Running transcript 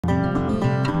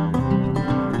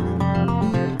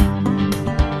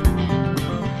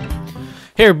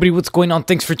Hey everybody, what's going on?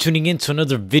 Thanks for tuning in to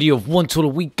another video of One Tool a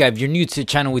Week. If you're new to the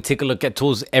channel, we take a look at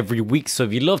tools every week. So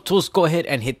if you love tools, go ahead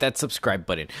and hit that subscribe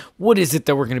button. What is it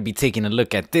that we're going to be taking a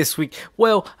look at this week?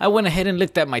 Well, I went ahead and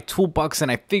looked at my toolbox and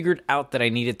I figured out that I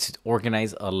needed to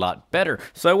organize a lot better.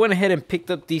 So I went ahead and picked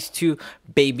up these two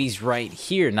babies right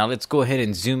here. Now let's go ahead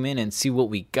and zoom in and see what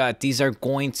we got. These are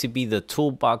going to be the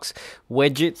ToolBox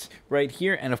Widgets right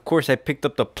here. And of course, I picked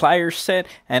up the pliers set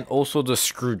and also the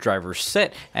screwdriver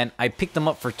set. And I picked them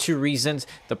up for two reasons.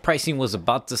 The pricing was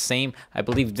about the same. I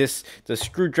believe the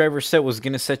screwdriver set was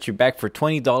going to set you back for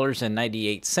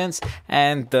 $20.98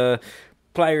 and the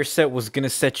plier set was going to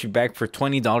set you back for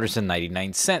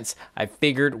 $20.99. I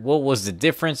figured what was the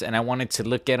difference and I wanted to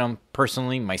look at them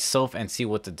personally myself and see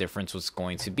what the difference was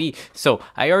going to be. So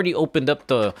I already opened up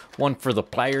the one for the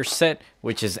plier set,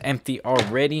 which is empty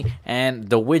already, and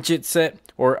the widget set,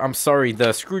 or I'm sorry,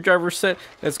 the screwdriver set.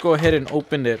 Let's go ahead and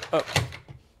open it up.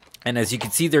 And as you can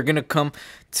see, they're going to come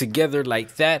together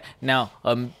like that. Now,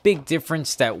 a big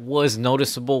difference that was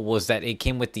noticeable was that it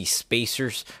came with these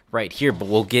spacers right here, but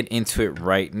we'll get into it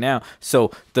right now.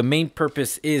 So the main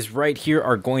purpose is right here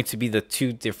are going to be the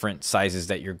two different sizes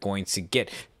that you're going to get.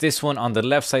 This one on the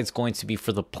left side is going to be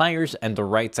for the pliers and the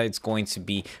right side is going to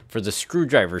be for the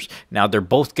screwdrivers. Now, they're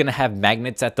both going to have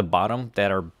magnets at the bottom that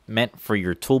are meant for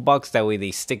your toolbox. That way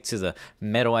they stick to the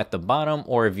metal at the bottom,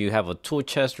 or if you have a tool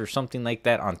chest or something like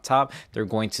that on top, they're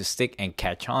going to stick and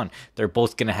catch on. They're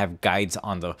both going to have guides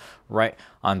on the right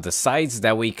on the sides,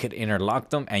 that way you could interlock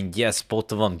them. And yes,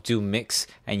 both of them do mix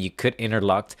and you could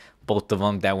interlock both of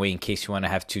them, that way in case you want to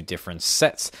have two different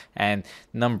sets. And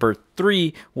number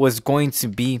three was going to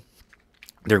be,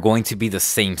 they're going to be the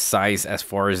same size as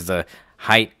far as the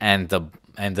height and the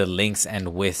lengths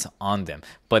and width on them,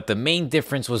 but the main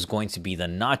difference was going to be the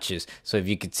notches. So if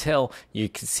you could tell, you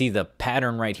can see the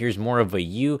pattern right here is more of a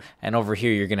U, and over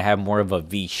here you're going to have more of a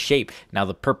V shape. Now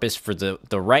the purpose for the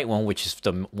right one, which is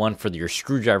the one for your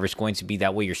screwdriver, is going to be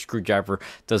that way your screwdriver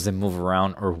doesn't move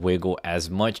around or wiggle as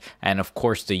much. And of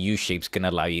course the U shape is going to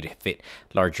allow you to fit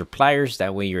larger pliers,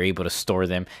 that way you're able to store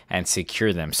them and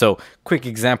secure them. So quick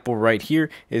example right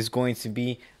here is going to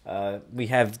be we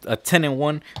have a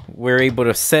 10-in-1. We're able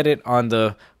to set it on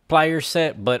the plier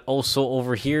set, but also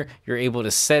over here you're able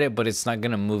to set it, but it's not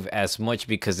going to move as much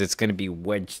because it's going to be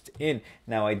wedged in.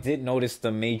 Now I did notice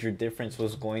the major difference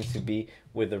was going to be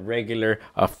with a regular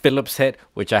Phillips head,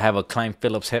 which I have a Klein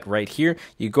Phillips head right here.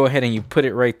 You go ahead and you put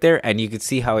it right there and you can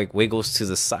see how it wiggles to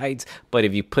the sides, but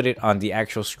if you put it on the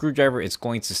actual screwdriver, it's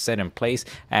going to set in place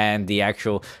and the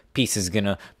actual piece is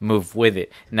gonna move with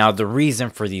it. Now the reason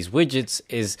for these widgets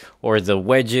is, or the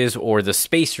wedges or the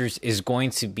spacers, is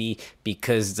going to be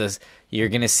because you're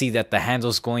gonna see that the handle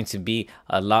is going to be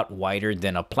a lot wider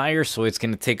than a plier, so it's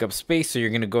gonna take up space. So you're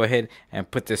gonna go ahead and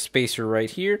put the spacer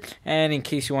right here, and in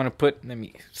case you want to put, let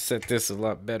me set this a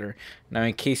lot better. Now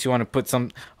in case you want to put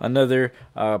another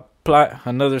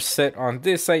set on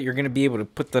this side, you're gonna be able to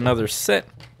put another set,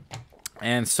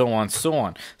 and so on, so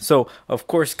on. So of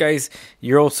course guys,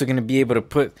 you're also going to be able to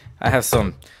put, I have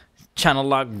some Channel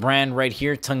Lock brand right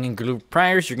here, tongue and glue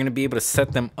pliers. You're going to be able to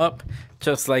set them up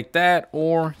just like that,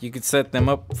 or you could set them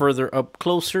up further up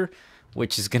closer,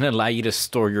 which is going to allow you to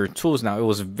store your tools. Now it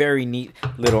was a very neat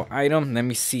little item. Let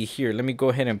me see here, let me go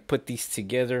ahead and put these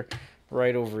together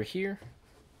right over here.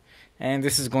 And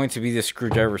this is going to be the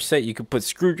screwdriver set. You could put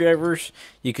screwdrivers,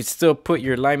 you could still put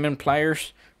your lineman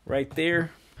pliers right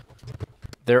there.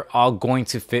 They're all going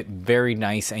to fit very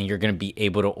nice and you're going to be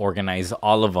able to organize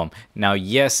all of them. Now,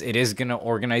 yes, it is going to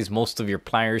organize most of your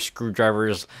pliers,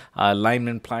 screwdrivers,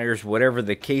 lineman pliers, whatever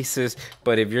the case is.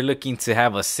 But if you're looking to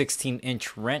have a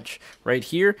 16-inch wrench right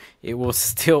here, it will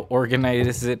still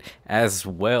organize it as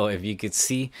well. If you could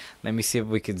see, let me see if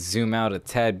we could zoom out a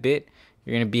tad bit.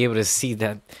 You're going to be able to see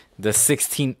that the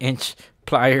 16-inch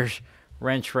pliers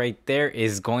wrench right there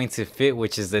is going to fit,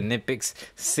 which is the Nipix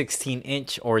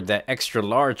 16-inch or the extra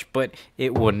large, but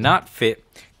it will not fit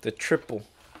the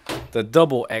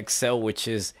double XL, which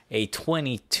is a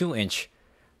 22-inch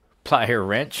plier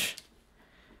wrench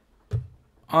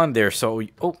on there. So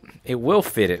it will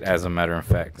fit it, as a matter of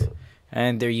fact.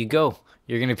 And there you go.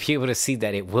 You're going to be able to see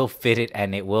that it will fit it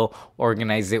and it will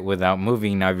organize it without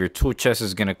moving. Now, if your tool chest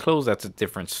is going to close, that's a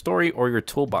different story, or your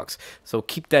toolbox. So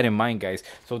keep that in mind, guys.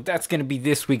 So that's going to be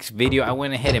this week's video. I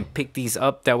went ahead and picked these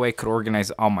up. That way I could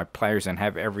organize all my pliers and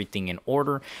have everything in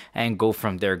order and go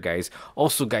from there, guys.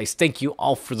 Also, guys, thank you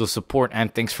all for the support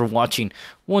and thanks for watching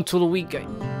One Tool a Week,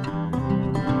 guys.